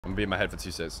I'm gonna be in my head for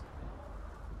 2 seconds.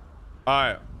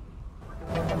 Alright.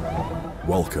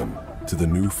 Welcome to the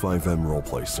new Fivem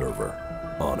roleplay server,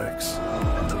 ONX.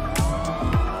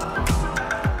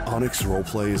 ONX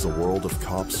roleplay is a world of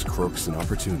cops, crooks, and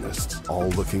opportunists, all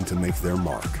looking to make their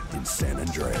mark in San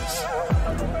Andreas.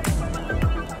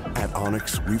 At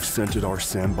ONX, we've centered our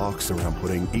sandbox around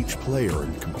putting each player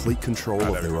in complete control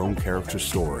of their own character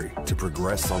story to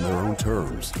progress on their own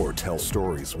terms or tell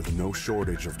stories with no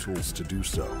shortage of tools to do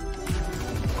so.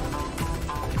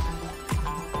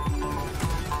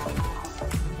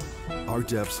 Our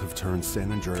devs have turned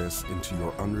San Andreas into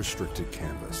your unrestricted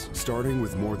canvas, starting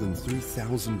with more than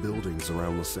 3,000 buildings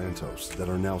around Los Santos that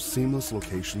are now seamless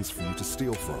locations for you to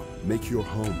steal from. Make your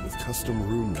home with custom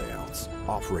room layouts,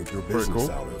 operate your business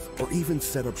out of, or even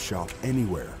set up shop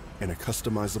anywhere in a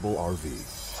customizable RV.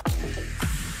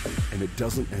 And it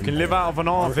doesn't end. You can live out of an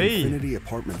RV. Our Infinity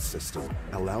apartment system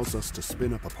allows us to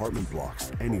spin up apartment blocks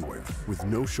anywhere with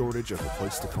no shortage of a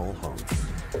place to call home.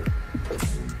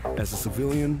 As a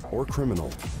civilian or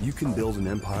criminal, you can build an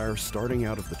empire starting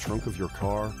out of the trunk of your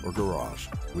car or garage.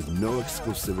 With no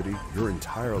exclusivity, you're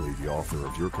entirely the author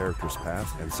of your character's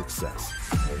path and success.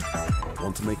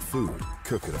 Want to make food?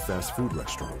 Cook at a fast food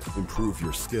restaurant. Improve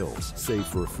your skills. Save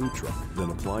for a food truck. Then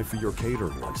apply for your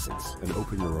catering license and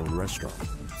open your own restaurant.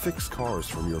 Fix cars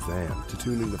from your van to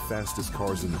tuning the fastest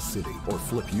cars in the city, or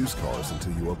flip used cars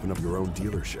until you open up your own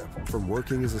dealership. From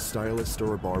working as a stylist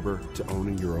or a barber to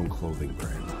owning your own clothing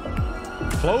brand.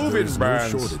 Clothing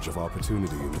brands. No shortage of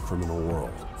opportunity in the criminal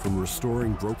world. From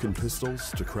restoring broken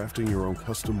pistols to crafting your own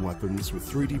custom weapons with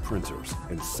 3D printers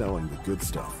and selling the good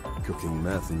stuff. Cooking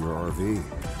meth in your RV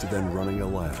to then running a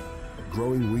lab.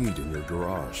 Growing weed in your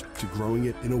garage to growing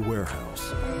it in a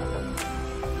warehouse.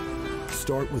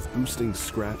 Start with boosting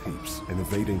scrap heaps and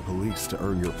evading police to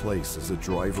earn your place as a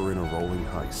driver in a rolling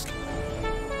heist.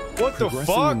 What the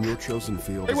fuck? In your chosen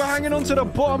field, they were hanging onto the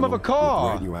bottom of a car. Will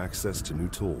grant you access to new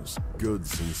tools,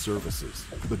 goods, and services.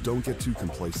 But don't get too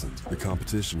complacent. The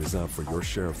competition is out for your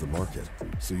share of the market,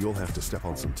 so you'll have to step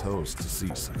on some toes to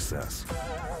see success.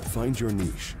 Find your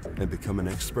niche and become an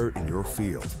expert in your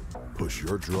field. Push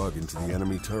your drug into the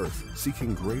enemy turf,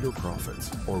 seeking greater profits,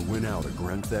 or win out a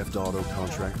Grand Theft Auto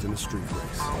contract in a street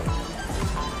race.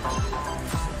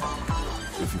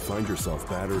 If you find yourself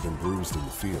battered and bruised in the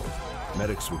field,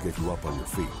 medics will get you up on your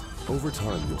feet. Over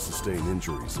time, you'll sustain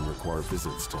injuries and require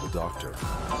visits to the doctor.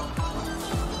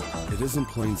 It isn't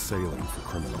plain sailing for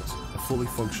criminals. A fully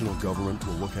functional government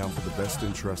will look out for the best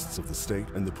interests of the state,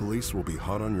 and the police will be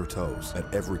hot on your toes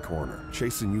at every corner,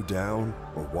 chasing you down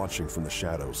or watching from the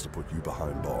shadows to put you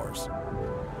behind bars.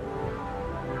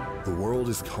 The world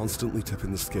is constantly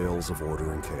tipping the scales of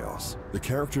order and chaos. The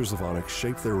characters of ONX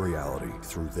shape their reality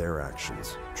through their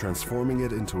actions, transforming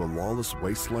it into a lawless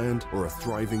wasteland or a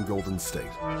thriving golden state.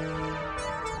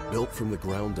 Built from the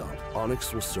ground up,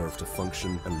 ONX will serve to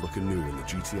function and look anew in the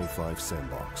GTA 5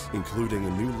 sandbox, including a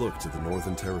new look to the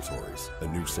Northern Territories, a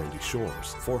new Sandy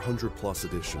Shores, 400+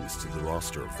 additions to the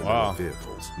roster of vanilla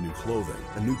vehicles, new clothing,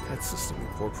 a new pet system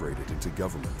incorporated into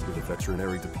government with a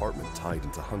veterinary department tied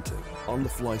into hunting,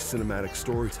 on-the-fly cinematic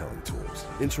storytelling tools,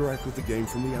 interact with the game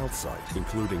from the outside,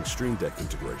 including Stream Deck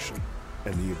integration,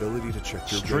 and the ability to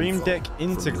check your Stream Deck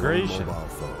integration. Mobile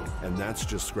phone. And that's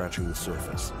just scratching the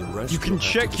surface. The rest you can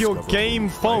check your game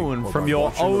phone from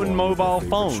your own mobile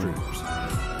phone.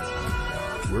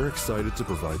 We're excited to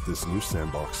provide this new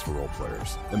sandbox for role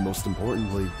players. And most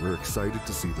importantly, we're excited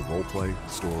to see the roleplay,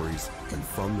 stories, and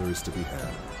fun there is to be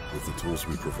had with the tools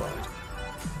we provide.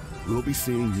 We'll be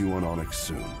seeing you on ONX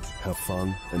soon. Have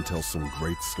fun and tell some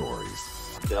great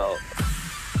stories. Yo.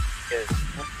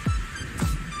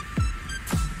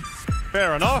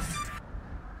 Fair enough.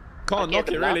 Can't knock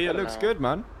it, really. It looks good,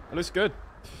 man. It looks good.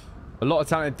 A lot of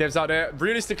talented devs out there.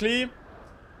 Realistically,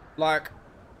 like,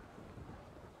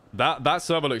 that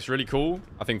server looks really cool.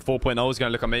 I think 4.0 is going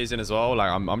to look amazing as well. Like,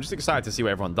 I'm just excited to see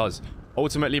what everyone does.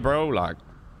 Ultimately, bro, like,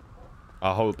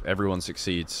 I hope everyone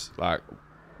succeeds. Like,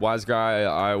 Wise Guy,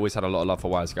 I always had a lot of love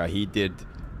for Wise Guy. He did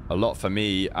a lot for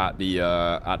me at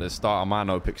the start of my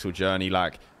Nopixel journey.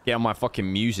 Like, getting my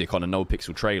fucking music on a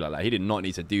Nopixel trailer. Like, he did not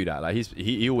need to do that. Like,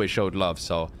 he always showed love.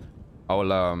 So I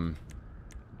will I'll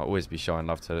always be showing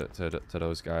love to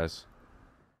those guys.